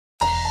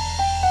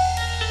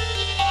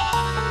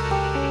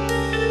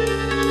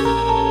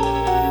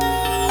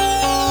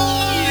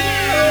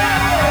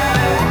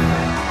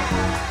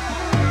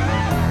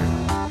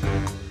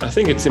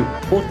think it's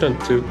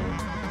important to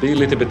be a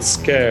little bit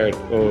scared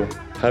or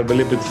have a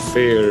little bit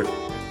fear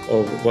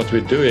of what we're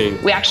doing.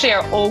 We actually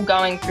are all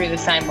going through the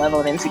same level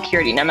of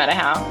insecurity, no matter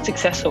how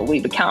successful we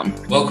become.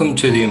 Welcome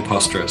to The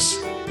Impostress.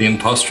 The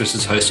Impostress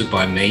is hosted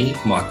by me,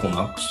 Michael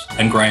Knox,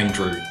 and Graham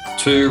Drew,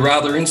 two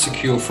rather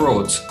insecure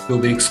frauds who'll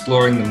be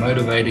exploring the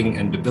motivating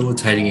and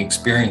debilitating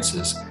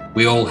experiences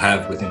we all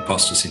have with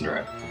imposter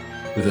syndrome,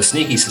 with a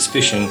sneaky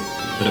suspicion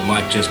that it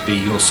might just be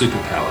your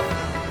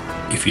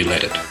superpower, if you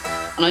let it.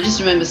 And I just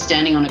remember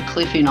standing on a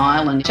cliff in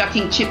Ireland,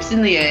 chucking chips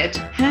in the air.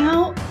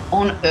 How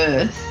on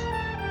earth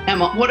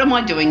what am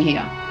I doing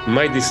here?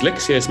 My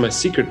dyslexia is my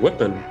secret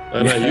weapon,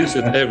 and I use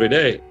it every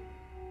day.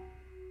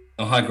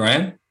 Oh, hi,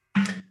 Graham.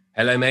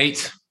 Hello,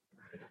 mate.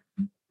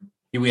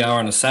 Here we are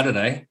on a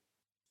Saturday.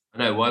 I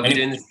know, why are we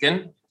doing this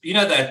again? You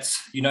know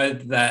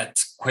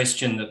that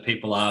question that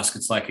people ask,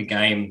 it's like a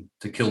game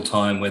to kill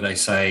time where they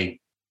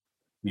say,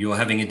 you're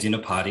having a dinner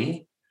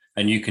party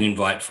and you can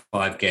invite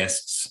 5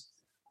 guests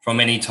from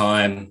any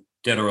time,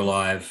 dead or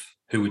alive.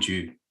 Who would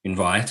you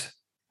invite?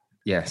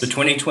 Yes. The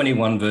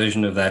 2021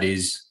 version of that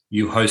is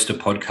you host a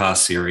podcast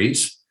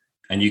series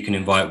and you can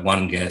invite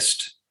 1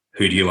 guest.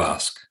 Who do you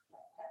ask?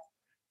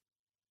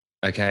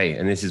 Okay,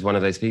 and this is one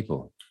of those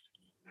people?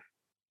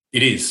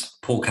 It is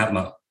Paul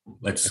Catmur.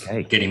 Let's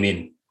get him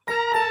in. I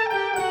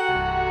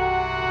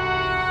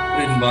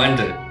didn't mind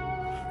it.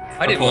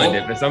 I didn't mind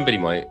it, but somebody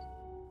might.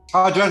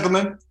 Hi,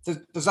 gentlemen.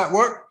 Does that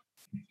work?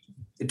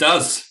 It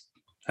does.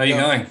 How are you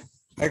going?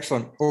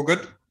 Excellent. All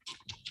good?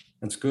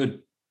 That's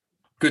good.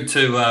 Good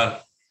to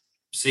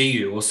see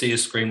you or see a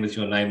screen with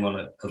your name on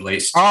it, at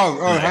least.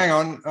 Oh, hang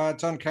on.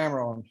 Turn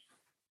camera on.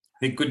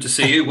 Good to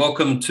see you.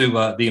 Welcome to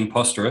The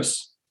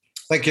Impostress.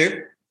 Thank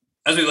you.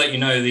 As we let you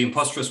know, The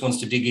Impostress wants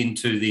to dig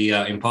into the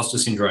imposter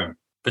syndrome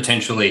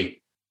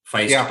potentially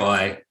faced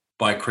by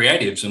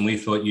creatives, and we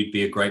thought you'd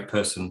be a great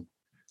person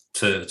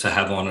to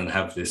have on and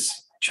have this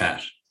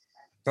chat.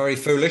 Very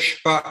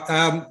foolish, but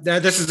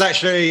this has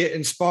actually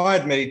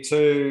inspired me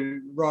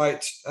to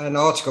write an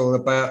article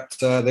about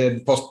the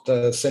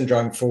imposter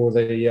syndrome for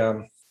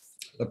the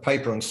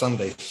paper on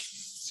Sunday.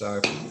 So,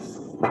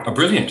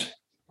 brilliant!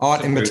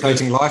 Art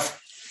imitating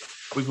life.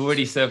 We've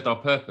already served our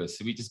purpose,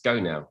 so we just go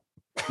now.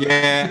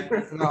 Yeah,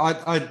 no,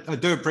 I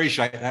do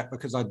appreciate that,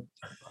 because I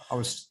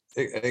was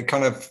it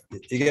kind of,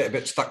 you get a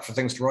bit stuck for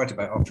things to write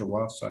about after a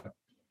while. So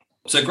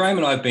Graham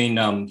and I have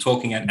been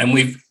talking, and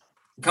we've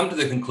come to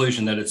the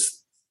conclusion that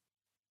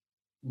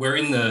we're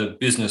in the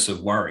business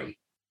of worry,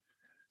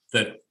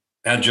 that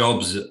our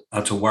jobs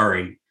are to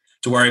worry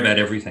about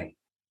everything.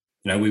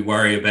 You know, we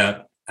worry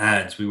about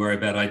ads, we worry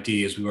about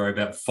ideas, we worry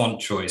about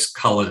font choice,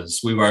 colors,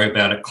 we worry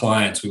about our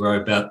clients, we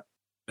worry about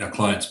our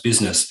clients'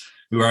 business,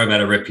 we worry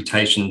about our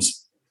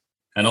reputations,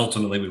 and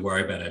ultimately we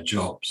worry about our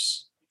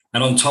jobs.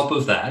 And on top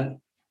of that,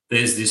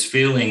 there's this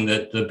feeling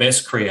that the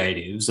best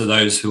creatives are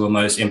those who are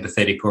most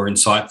empathetic or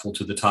insightful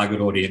to the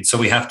target audience. So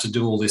we have to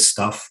do all this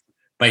stuff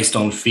based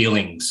on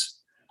feelings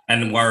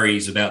and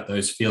worries about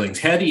those feelings.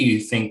 How do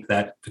you think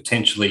that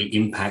potentially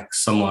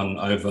impacts someone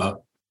over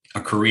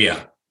a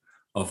career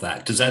of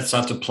that? Does that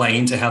start to play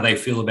into how they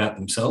feel about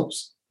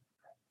themselves?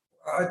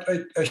 I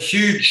think,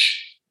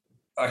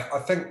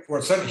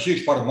 certainly a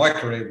huge part of my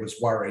career was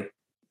worry.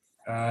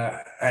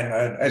 And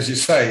as you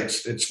say,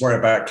 it's worry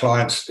about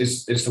clients.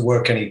 Is the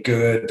work any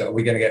good? Are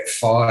we going to get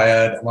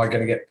fired? Am I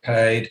going to get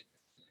paid?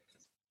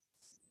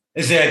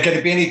 Is there going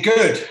to be any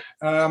good?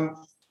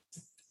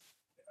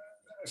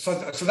 So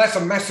that's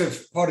a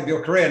massive part of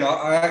your career. And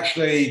I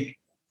actually,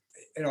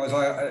 as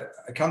I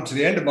come to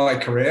the end of my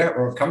career,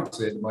 or I've come to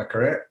the end of my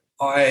career,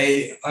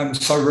 I'm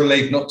so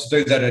relieved not to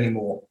do that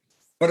anymore.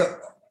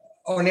 But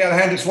on the other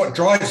hand, it's what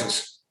drives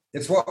us.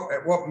 It's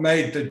what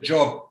made the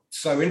job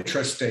so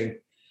interesting,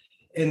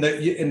 in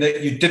that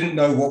you didn't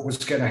know what was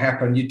going to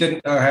happen. You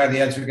didn't know how the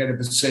ads were going to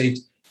be perceived.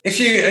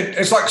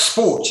 It's like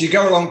sports. You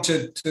go along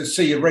to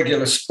see a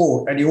regular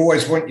sport, and you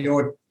always want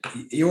your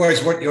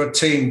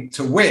team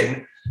to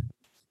win.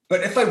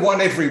 But if they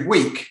won every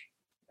week,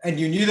 and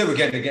you knew they were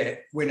going to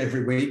win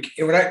every week,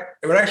 it would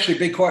actually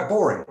be quite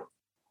boring.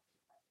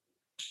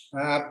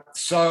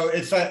 So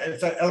it's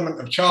that element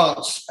of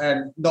chance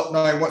and not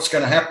knowing what's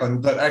going to happen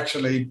that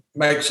actually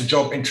makes a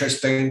job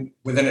interesting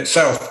within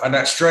itself. And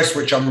that stress,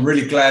 which I'm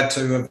really glad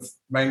to have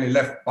mainly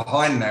left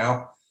behind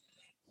now,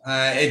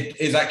 it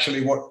is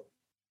actually what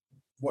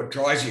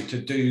drives you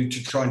to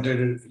try and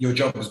do your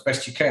job as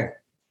best you can.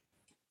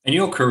 And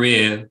your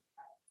career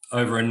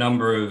over a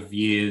number of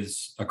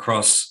years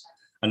across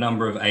a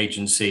number of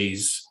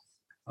agencies,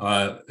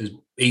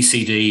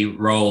 ECD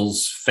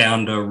roles,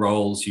 founder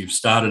roles, you've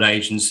started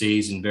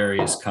agencies in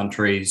various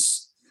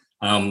countries.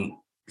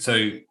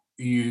 So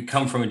you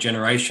come from a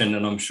generation,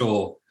 and I'm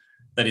sure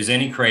that is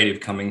any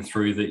creative coming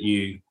through, that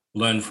you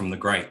learn from the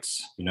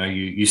greats. You know,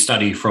 you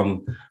study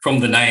from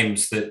the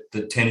names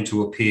that tend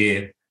to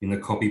appear in the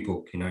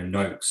copybook,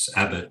 Noakes,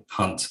 Abbott,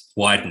 Hunt,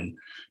 Wyden,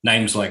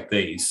 names like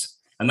these,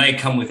 and they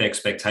come with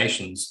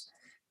expectations.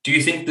 Do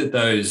you think that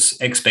those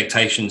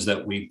expectations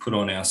that we put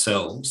on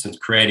ourselves, that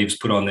creatives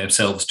put on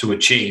themselves to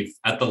achieve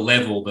at the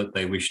level that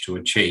they wish to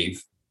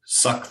achieve,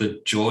 suck the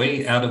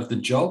joy out of the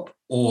job,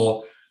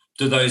 or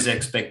do those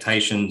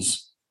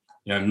expectations,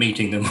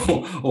 meeting them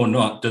or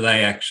not, do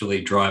they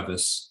actually drive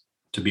us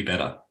to be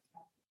better?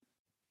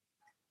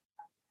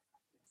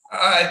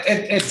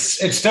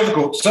 It's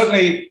difficult.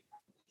 Certainly,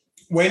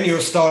 when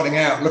you're starting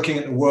out, looking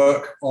at the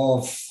work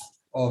of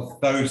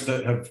those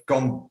that have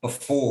gone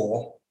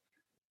before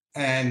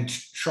and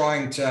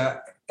trying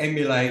to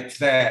emulate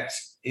that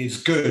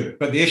is good.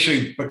 But the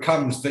issue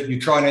becomes that you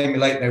try and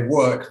emulate their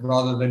work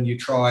rather than you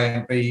try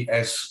and be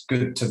as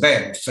good to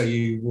them. So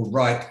you will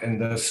write in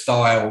the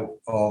style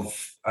of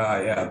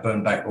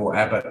Bernbach or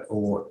Abbott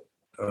or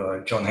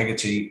John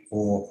Hegarty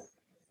or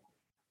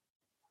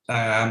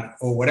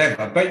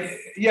whatever. But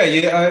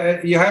you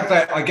have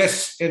that, I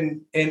guess,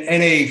 in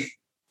any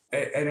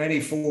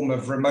form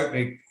of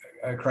remotely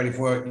creative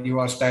work. You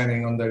are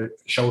standing on the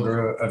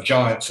shoulder of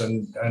giants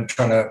and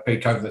trying to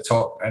peek over the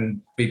top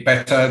and be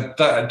better.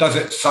 Does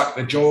it suck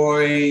the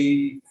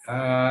joy?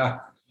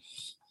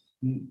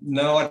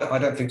 No, I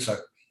don't think so.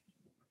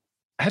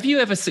 Have you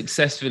ever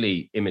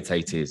successfully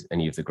imitated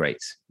any of the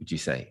greats, would you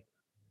say?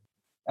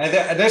 And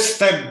this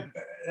then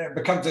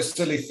becomes a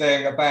silly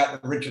thing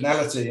about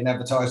originality in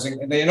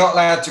advertising. And you're not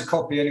allowed to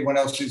copy anyone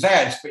else's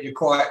ads, but you're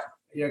quite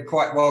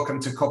welcome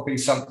to copy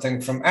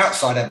something from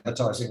outside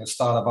advertising, a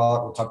style of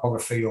art or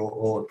typography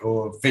or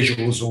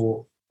visuals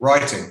or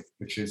writing,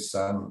 which is,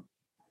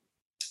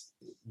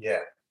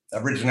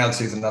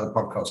 originality is another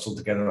podcast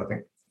altogether, I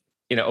think.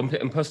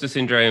 Imposter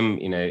syndrome,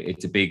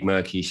 it's a big,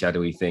 murky,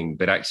 shadowy thing.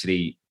 But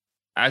actually,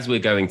 as we're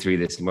going through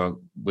this, and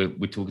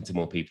we're talking to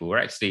more people, we're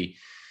actually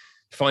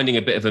finding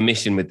a bit of a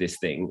mission with this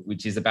thing,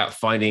 which is about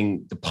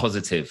finding the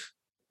positive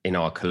in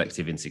our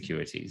collective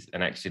insecurities,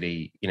 and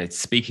actually,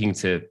 speaking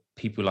to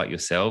people like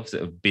yourselves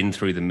that have been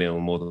through the mill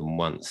more than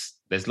once.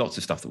 There's lots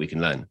of stuff that we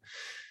can learn.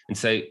 And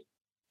so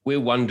we're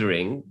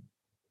wondering,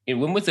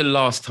 when was the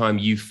last time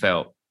you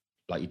felt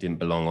like you didn't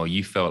belong, or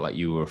you felt like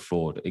you were a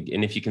fraud?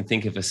 And if you can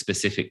think of a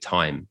specific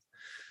time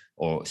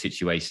or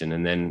situation,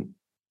 and then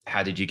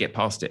how did you get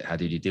past it? How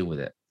did you deal with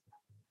it?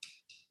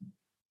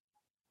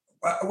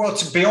 Well,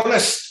 to be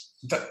honest,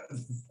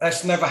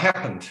 that's never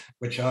happened,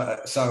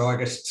 so I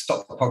guess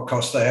stop the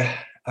podcast there.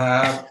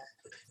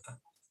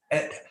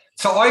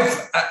 So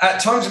I've, at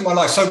times in my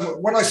life, so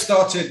when I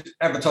started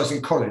advertising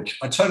in college,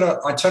 I turn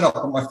up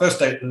on my first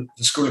day at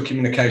the School of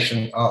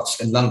Communication Arts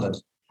in London,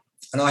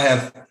 and I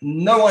have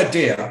no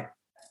idea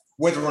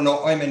whether or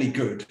not I'm any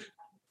good,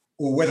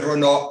 or whether or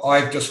not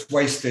I've just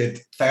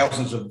wasted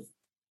thousands of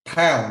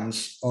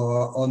pounds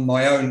on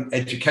my own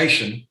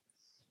education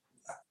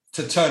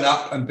to turn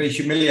up and be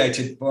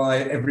humiliated by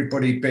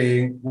everybody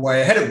being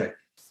way ahead of me.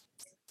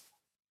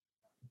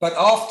 But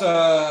after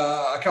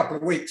a couple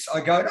of weeks, I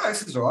go, no,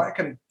 this is all right.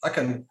 I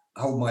can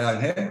hold my own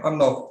here. I'm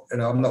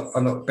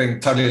not being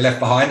totally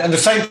left behind. And the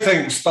same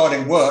thing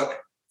starting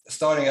at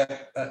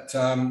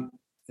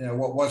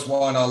what was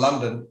Y&R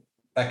London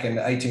back in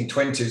the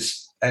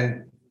 1820s,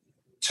 and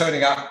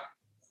turning up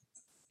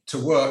to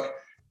work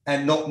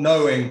and not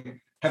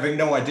having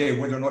no idea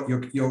whether or not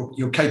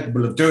you're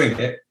capable of doing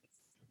it,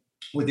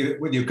 whether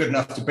you're good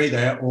enough to be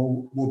there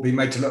or will be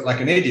made to look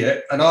like an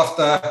idiot. And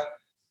after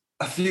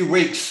a few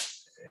weeks,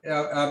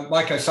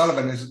 Mike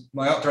O'Sullivan is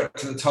my art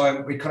director at the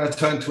time, we kind of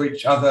turn to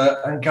each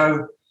other and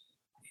go,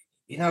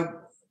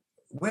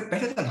 we're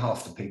better than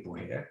half the people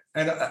here.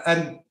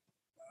 And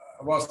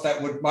whilst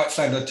that might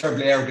sound a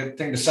terribly arrogant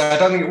thing to say, I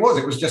don't think it was.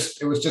 It was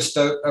just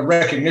a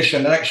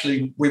recognition, and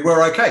actually we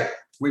were okay.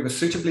 We were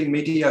suitably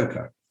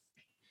mediocre.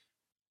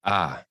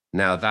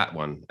 Now that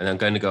one, and I'm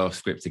going to go off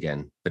script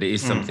again, but it is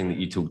something that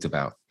you talked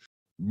about.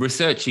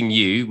 Researching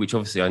you, which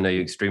obviously I know you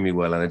extremely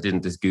well, and I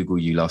didn't just Google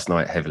you last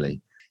night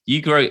heavily.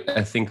 You wrote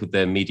a thing called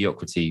the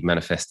Mediocrity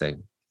Manifesto.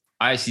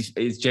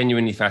 It's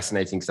genuinely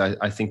fascinating, because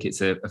I think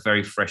it's a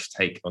very fresh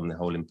take on the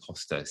whole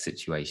imposter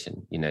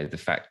situation. The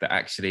fact that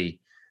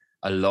actually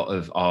a lot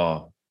of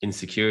our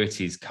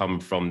insecurities come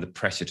from the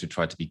pressure to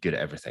try to be good at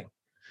everything.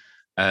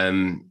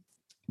 Can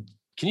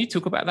you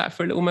talk about that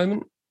for a little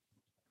moment?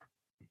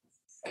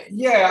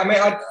 Yeah, I mean,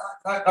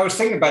 I was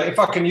thinking about it. If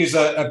I can use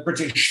a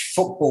British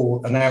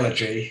football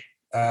analogy,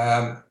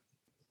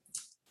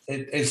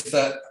 it's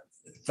that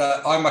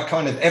I'm a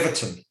kind of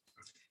Everton.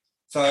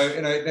 So,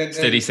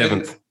 steady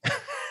seventh.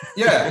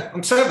 Yeah,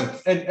 I'm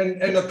seventh.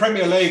 In the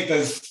Premier League,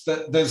 there's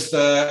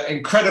the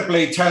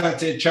incredibly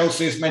talented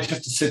Chelsea's,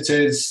 Manchester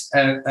City's,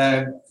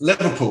 and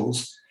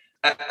Liverpool's,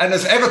 and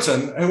there's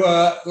Everton, who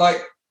are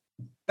like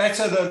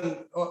better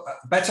than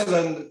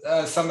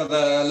some of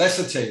the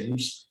lesser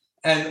teams,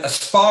 and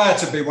aspire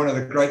to be one of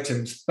the great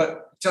teams,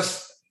 but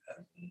just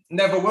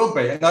never will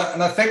be. And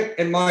I think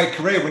in my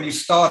career, when you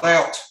start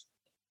out,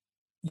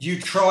 you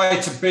try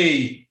to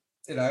be,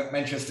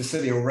 Manchester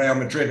City or Real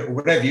Madrid or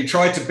whatever. You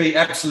try to be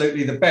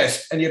absolutely the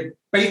best, and you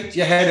beat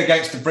your head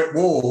against a brick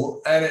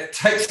wall, and it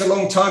takes a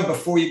long time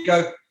before you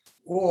go,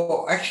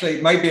 oh,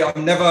 actually, maybe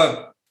I'm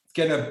never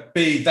going to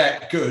be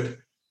that good.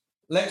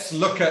 Let's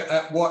look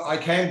at what I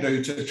can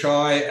do to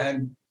try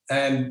and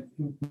and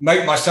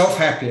make myself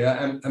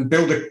happier and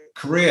build a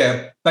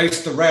career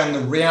based around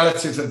the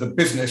realities of the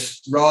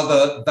business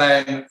rather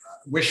than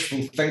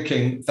wishful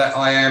thinking that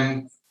I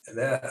am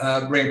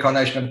the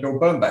reincarnation of Bill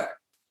Bernbach.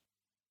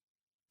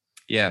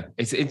 Yeah,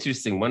 it's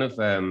interesting. One of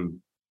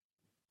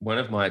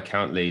my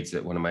account leads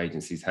at one of my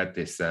agencies had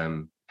this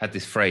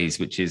phrase,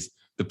 which is,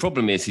 the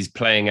problem is he's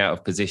playing out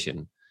of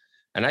position.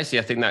 And actually,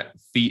 I think that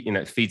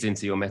feeds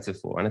into your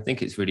metaphor. And I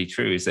think it's really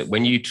true, is that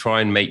when you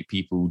try and make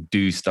people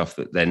do stuff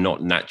that they're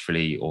not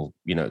naturally, or,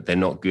 they're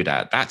not good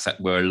at, that's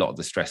where a lot of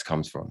the stress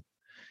comes from.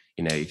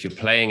 If you're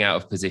playing out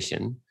of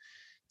position,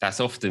 that's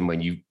often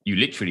when you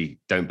literally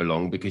don't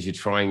belong, because you're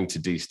trying to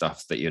do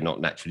stuff that you're not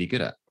naturally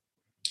good at.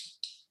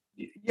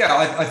 Yeah,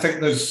 I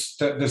think there's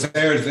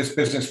areas of this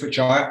business which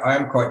I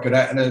am quite good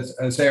at, and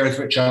there's areas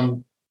which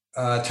I'm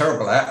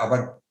terrible at. I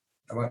won't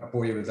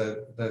bore you with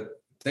the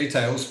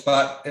details,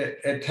 but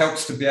it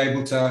helps to be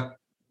able to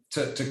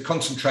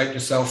concentrate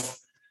yourself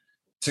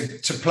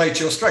to play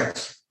to your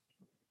strengths.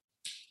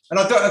 And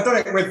I've done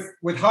it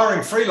with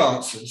hiring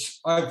freelancers.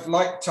 I've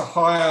liked to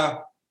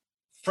hire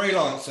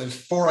freelancers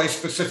for a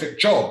specific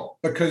job,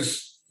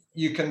 because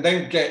you can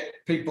then get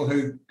people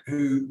who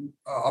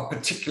are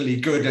particularly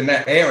good in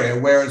that area,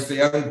 whereas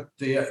the own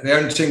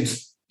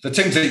teams, the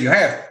teams that you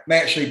have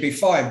may actually be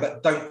fine,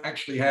 but don't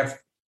actually have,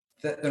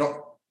 they're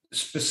not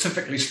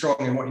specifically strong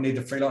in what you need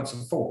the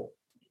freelancer for.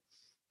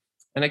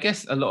 And I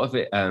guess a lot of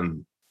it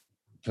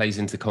plays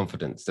into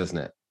confidence, doesn't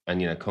it?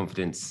 And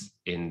confidence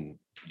in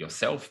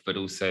yourself, but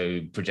also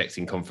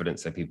projecting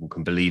confidence so people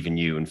can believe in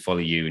you and follow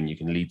you, and you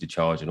can lead the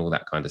charge and all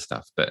that kind of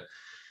stuff. But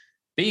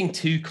being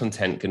too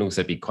content can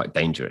also be quite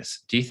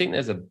dangerous. Do you think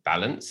there's a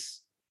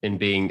balance in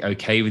being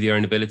okay with your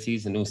own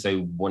abilities and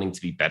also wanting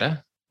to be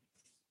better?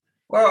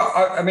 Well,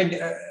 I mean,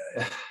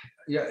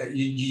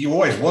 you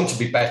always want to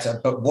be better,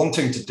 but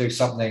wanting to do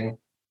something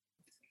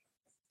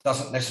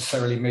doesn't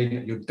necessarily mean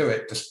that you'll do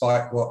it,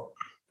 despite what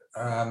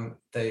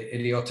the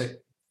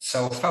idiotic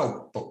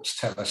self-help books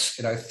tell us.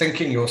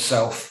 Thinking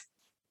yourself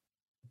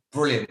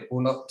brilliant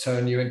will not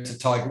turn you into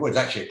Tiger Woods.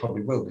 Actually, it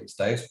probably will these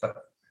days, but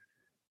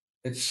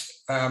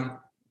it's I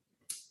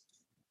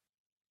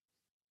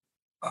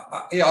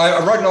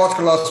wrote an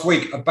article last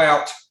week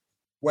about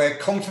where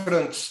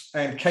confidence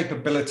and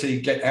capability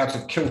get out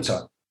of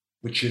kilter,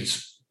 which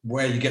is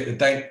where you get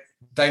the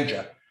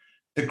danger.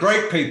 The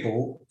great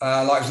people, like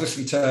I was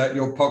listening to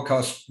your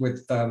podcast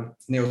with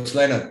Niels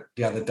Leonard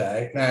the other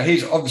day. Now,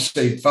 he's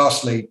obviously a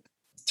vastly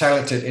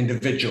talented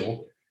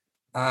individual,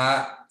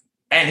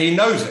 and he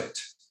knows it.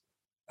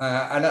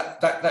 And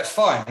that's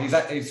fine. He's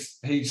at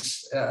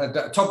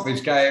the top of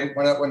his game,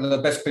 one of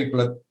the best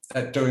people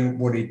at doing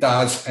what he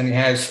does, and he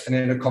has an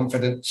inner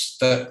confidence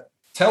that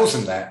tells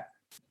him that.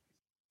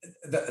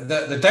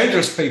 The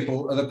dangerous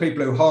people are the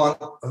people who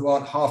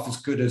aren't half as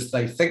good as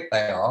they think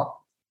they are,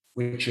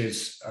 which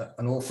is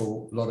an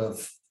awful lot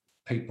of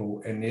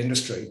people in the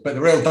industry. But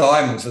the real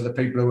diamonds are the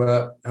people who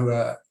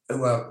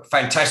are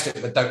fantastic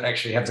but don't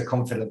actually have the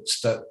confidence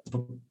to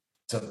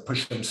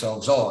push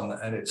themselves on.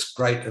 And it's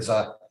great as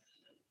a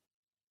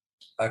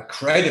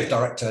creative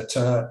director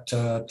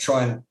to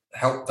try and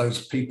help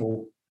those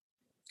people,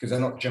 because they're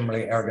not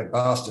generally arrogant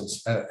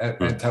bastards, and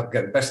to help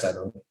get the best out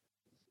of them.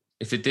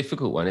 It's a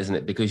difficult one, isn't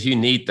it? Because you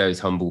need those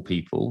humble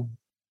people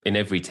in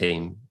every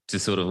team to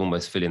sort of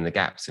almost fill in the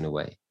gaps in a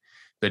way.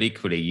 But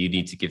equally, you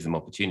need to give them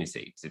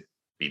opportunity to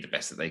be the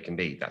best that they can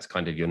be. That's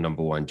kind of your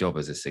number one job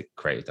as a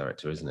creative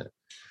director, isn't it?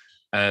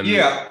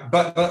 Yeah,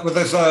 but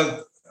there's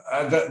a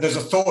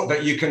thought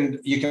that you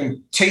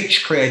can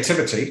teach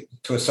creativity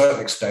to a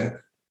certain extent,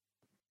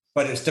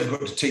 but it's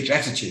difficult to teach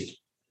attitude.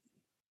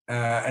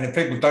 And if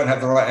people don't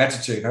have the right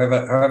attitude,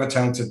 however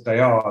talented they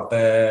are,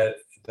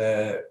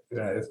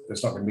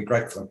 it's not going to be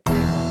great for them.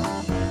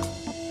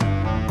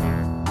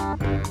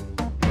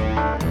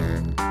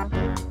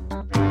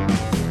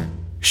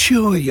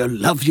 Sure, you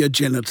love your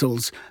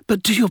genitals,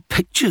 but do your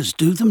pictures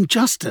do them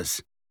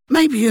justice?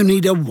 Maybe you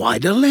need a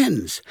wider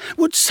lens.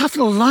 Would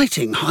subtle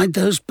lighting hide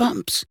those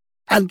bumps?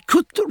 And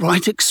could the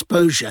right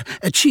exposure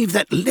achieve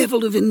that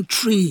level of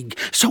intrigue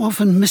so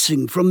often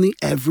missing from the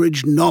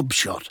average knob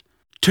shot?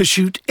 To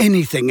shoot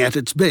anything at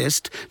its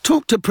best,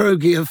 talk to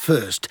ProGear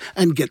first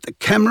and get the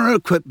camera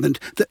equipment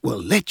that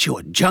will let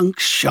your junk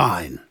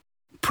shine.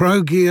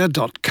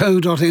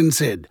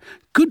 progear.co.nz.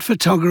 Good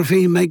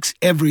photography makes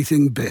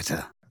everything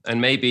better. And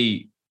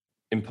maybe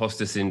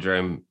imposter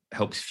syndrome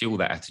helps fuel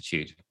that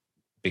attitude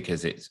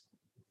because it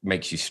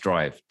makes you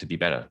strive to be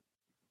better.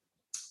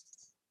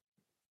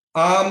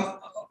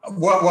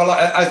 Well,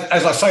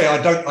 as I say,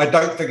 I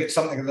don't think it's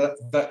something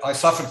that I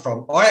suffered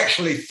from. I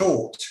actually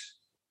thought,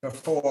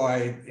 before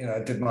I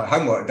did my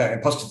homework, that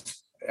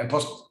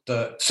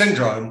imposter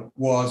syndrome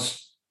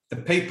was the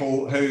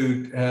people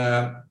who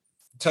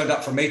turned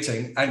up for a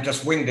meeting and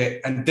just winged it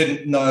and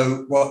didn't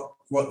know what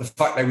the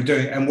fuck they were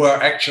doing and were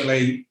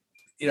actually,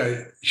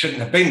 shouldn't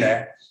have been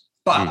there.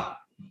 But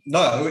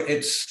no,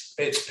 it's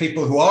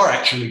people who are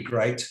actually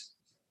great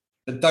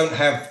that don't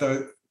have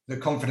the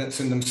confidence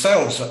in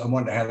themselves and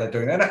wonder how they're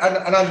doing it.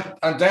 And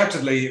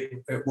undoubtedly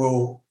it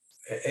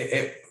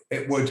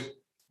it would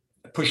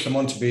push them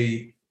on to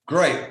be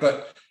great.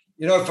 But,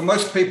 for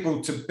most people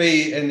to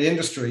be in the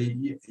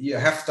industry, you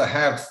have to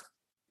have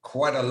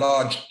quite a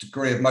large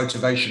degree of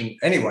motivation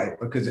anyway,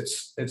 because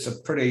it's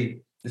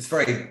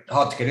very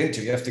hard to get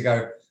into. You have to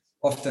go,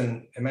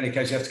 often, in many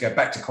cases, you have to go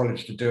back to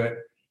college to do it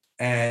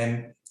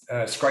and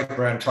scrape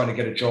around trying to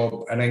get a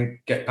job and then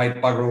get paid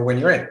bugger all when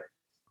you're in.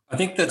 I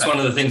think that's one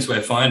of the things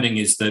we're finding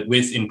is that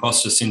with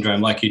imposter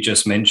syndrome, like you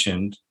just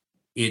mentioned,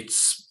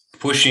 it's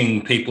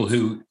pushing people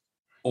who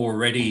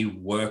already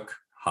work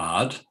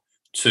hard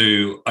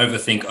to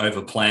overthink,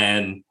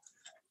 overplan,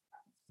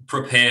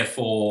 prepare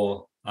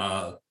for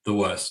the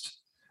worst.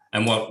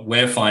 And what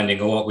we're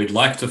finding, or what we'd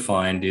like to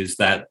find, is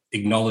that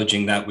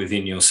acknowledging that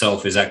within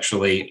yourself is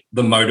actually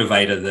the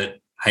motivator that,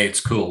 hey,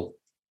 it's cool.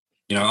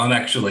 I'm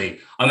actually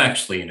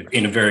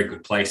in a very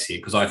good place here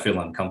because I feel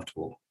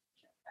uncomfortable.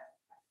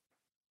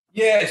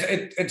 Yeah,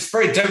 it's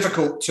very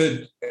difficult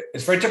to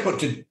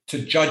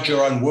judge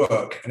your own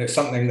work, and it's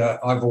something that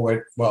I've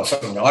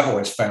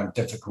always found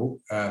difficult.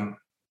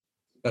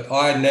 But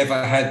I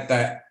never had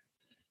that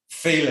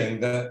feeling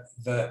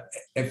that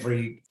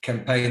every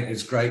campaign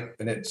is great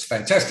and it's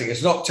fantastic.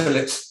 It's not till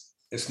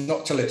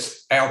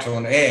it's out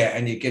on air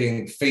and you're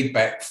getting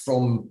feedback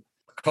from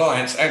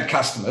clients and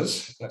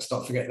customers, let's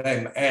not forget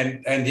them,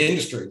 and the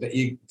industry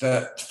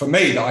that for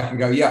me that I can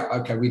go, yeah,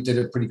 okay, we did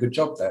a pretty good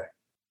job there.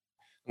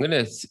 I'm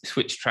going to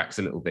switch tracks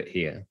a little bit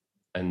here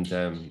and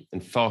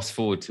fast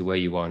forward to where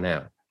you are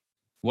now.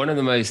 One of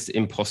the most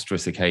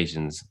imposterous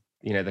occasions,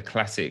 the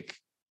classic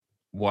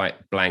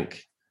white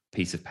blank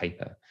piece of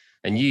paper,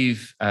 and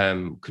you've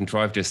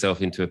contrived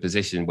yourself into a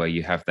position where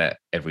you have that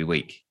every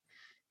week,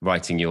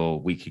 writing your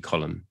weekly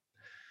column.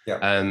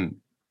 Yeah.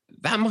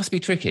 That must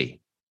be tricky.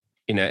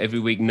 Every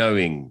week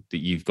knowing that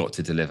you've got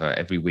to deliver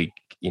every week,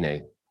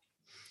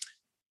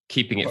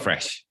 keeping it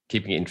fresh,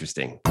 keeping it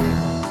interesting.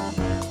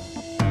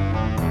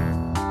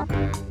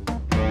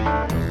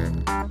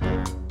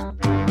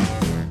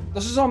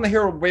 This is on the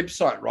Herald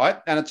website, right?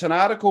 And it's an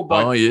article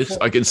by... Oh, yes,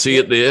 I can see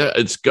it there.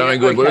 It's going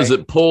with, what is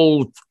it,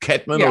 Paul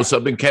Catmur or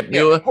something, Catmur?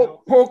 Yeah,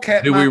 Paul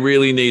Catmur. Do we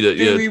really need it?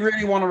 Do we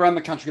really want to run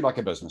the country like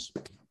a business?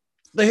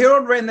 The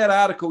Herald ran that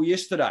article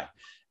yesterday,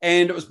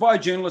 and it was by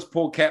journalist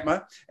Paul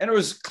Catmur, and it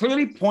was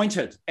clearly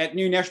pointed at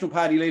new National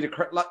Party leader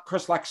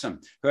Chris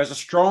Luxon, who has a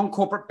strong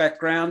corporate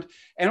background.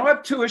 And I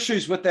have two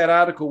issues with that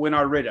article when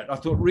I read it. I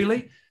thought,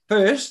 really?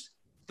 First,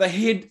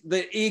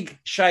 the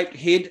egg-shaped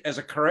head as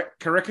a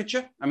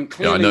caricature. I mean,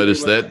 clearly... Yeah, I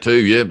noticed that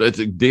too, yeah. But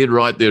it's dead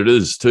right there it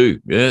is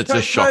too. Yeah, it's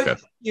a shocker.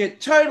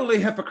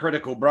 Totally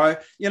hypocritical, bro.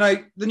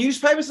 The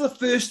newspapers are the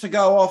first to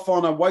go off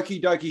on a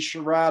wokey-dokey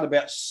charade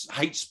about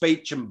hate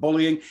speech and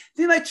bullying.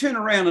 Then they turn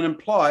around and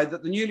imply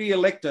that the newly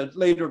elected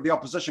leader of the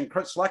opposition,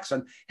 Chris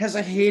Luxon, has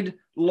a head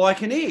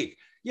like an egg.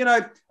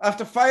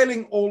 After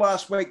failing all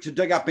last week to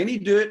dig up any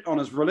dirt on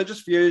his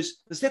religious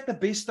views, is that the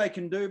best they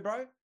can do,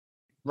 bro?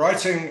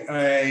 Writing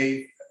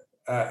a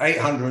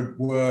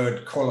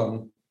 800-word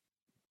column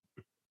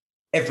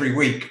every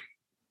week,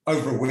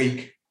 over a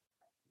week,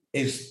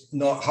 is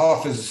not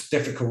half as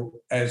difficult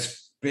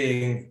as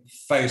being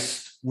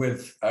faced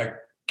with a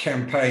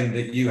campaign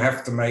that you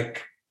have to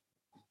make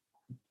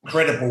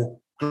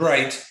credible,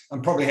 great,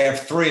 and probably have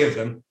 3 of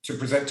them to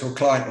present to a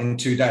client in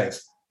 2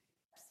 days.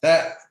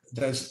 That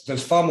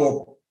there's far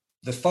more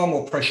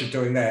pressure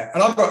doing that.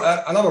 And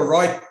I'm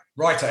a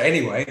writer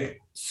anyway,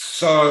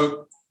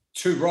 so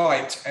to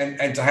write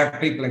and to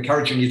have people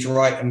encouraging you to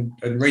write and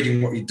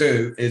reading what you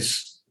do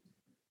is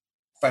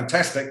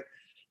fantastic.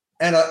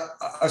 And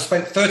I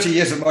spent 30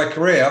 years of my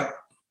career,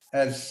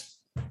 as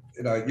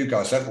you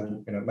guys have,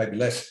 maybe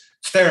less,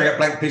 staring at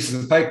blank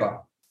pieces of paper,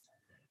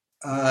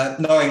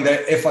 knowing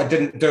that if I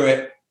didn't do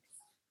it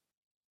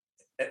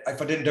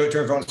to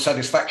everyone's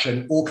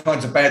satisfaction, all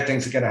kinds of bad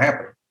things are going to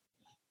happen.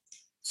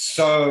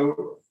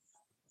 So,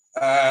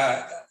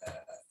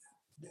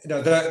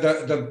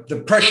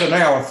 the pressure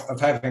now of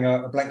having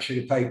a blank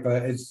sheet of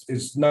paper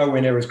is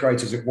nowhere near as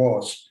great as it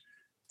was.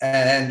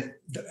 And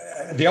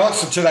the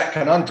answer to that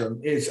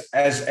conundrum is,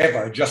 as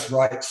ever, just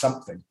write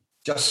something.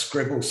 Just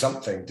scribble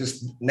something.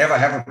 Just never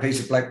have a piece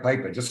of blank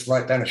paper. Just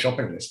write down a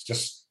shopping list.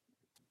 Just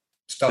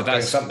start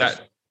doing something.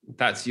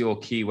 That's your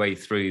key way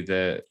through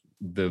the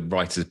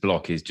writer's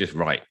block, is just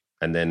write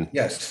and then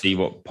see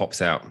what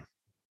pops out.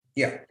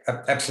 Yeah,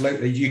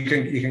 absolutely. You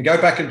can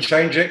go back and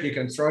change it. You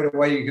can throw it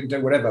away. You can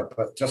do whatever,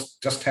 but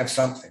just have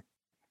something.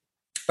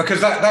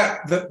 Because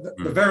the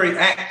very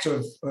act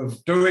of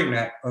doing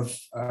that, of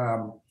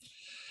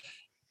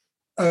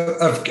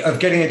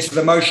getting into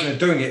the motion of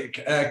doing it,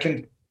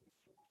 can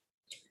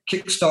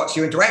kickstarts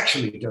you into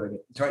actually doing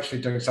it, to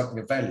actually doing something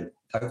of value,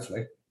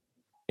 hopefully.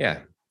 Yeah.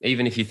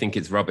 Even if you think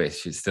it's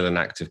rubbish, it's still an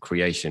act of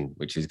creation,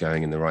 which is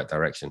going in the right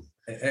direction.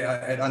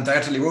 It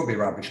undoubtedly will be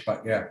rubbish,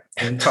 but yeah,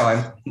 in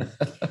time.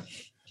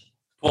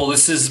 Paul,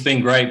 this has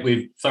been great.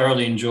 We've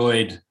thoroughly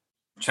enjoyed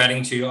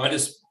chatting to you. I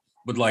just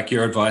would like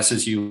your advice,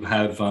 as you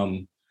have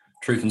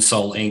Truth and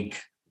Soul Inc.,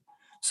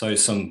 so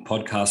some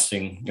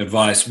podcasting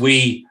advice.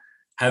 We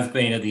have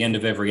been at the end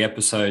of every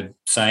episode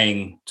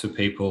saying to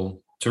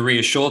people, to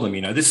reassure them,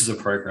 this is a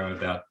program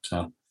about,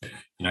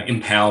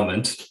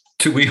 empowerment.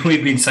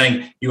 We've been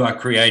saying you are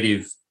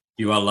creative,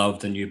 you are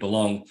loved, and you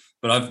belong.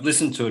 But I've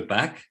listened to it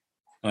back,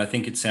 and I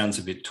think it sounds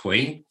a bit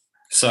twee.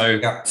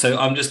 So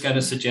I'm just going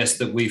to suggest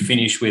that we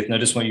finish with, and I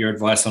just want your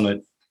advice on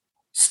it,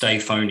 stay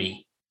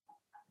phony.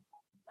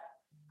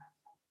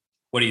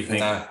 What do you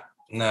think?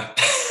 No.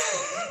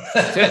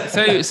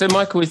 So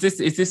Michael, is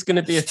this going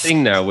to be a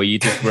thing now where you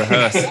just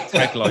rehearse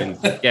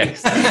taglines?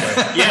 Yes.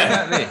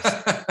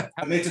 Yeah.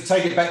 I need to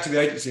take it back to the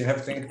agency and have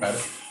a think about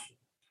it.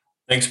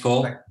 Thanks,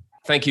 Paul.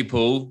 Thank you,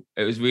 Paul.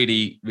 It was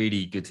really,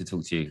 really good to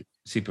talk to you.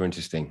 Super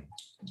interesting.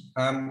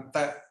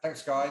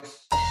 Thanks,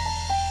 guys.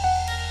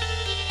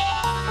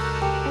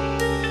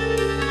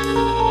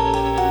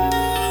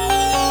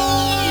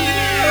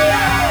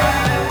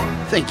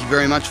 Thank you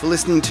very much for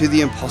listening to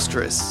The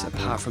Imposteress.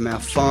 Apart from our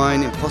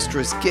fine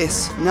Imposteress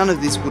guests, none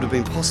of this would have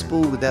been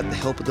possible without the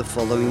help of the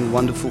following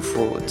wonderful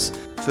frauds.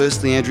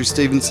 Firstly, Andrew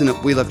Stevenson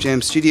at We Love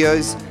Jam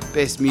Studios,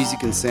 best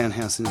music and sound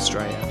house in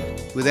Australia.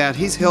 Without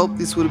his help,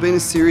 this would have been a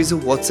series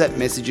of WhatsApp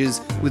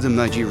messages with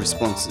emoji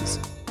responses.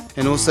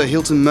 And also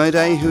Hilton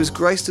Moday, who has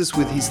graced us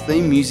with his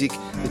theme music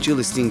that you're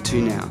listening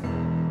to now.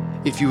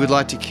 If you would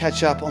like to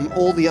catch up on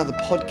all the other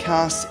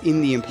podcasts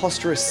in the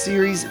Imposteress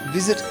series,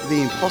 visit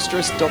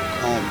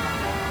theimposteress.com.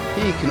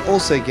 Here you can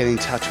also get in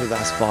touch with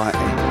us via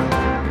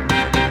email.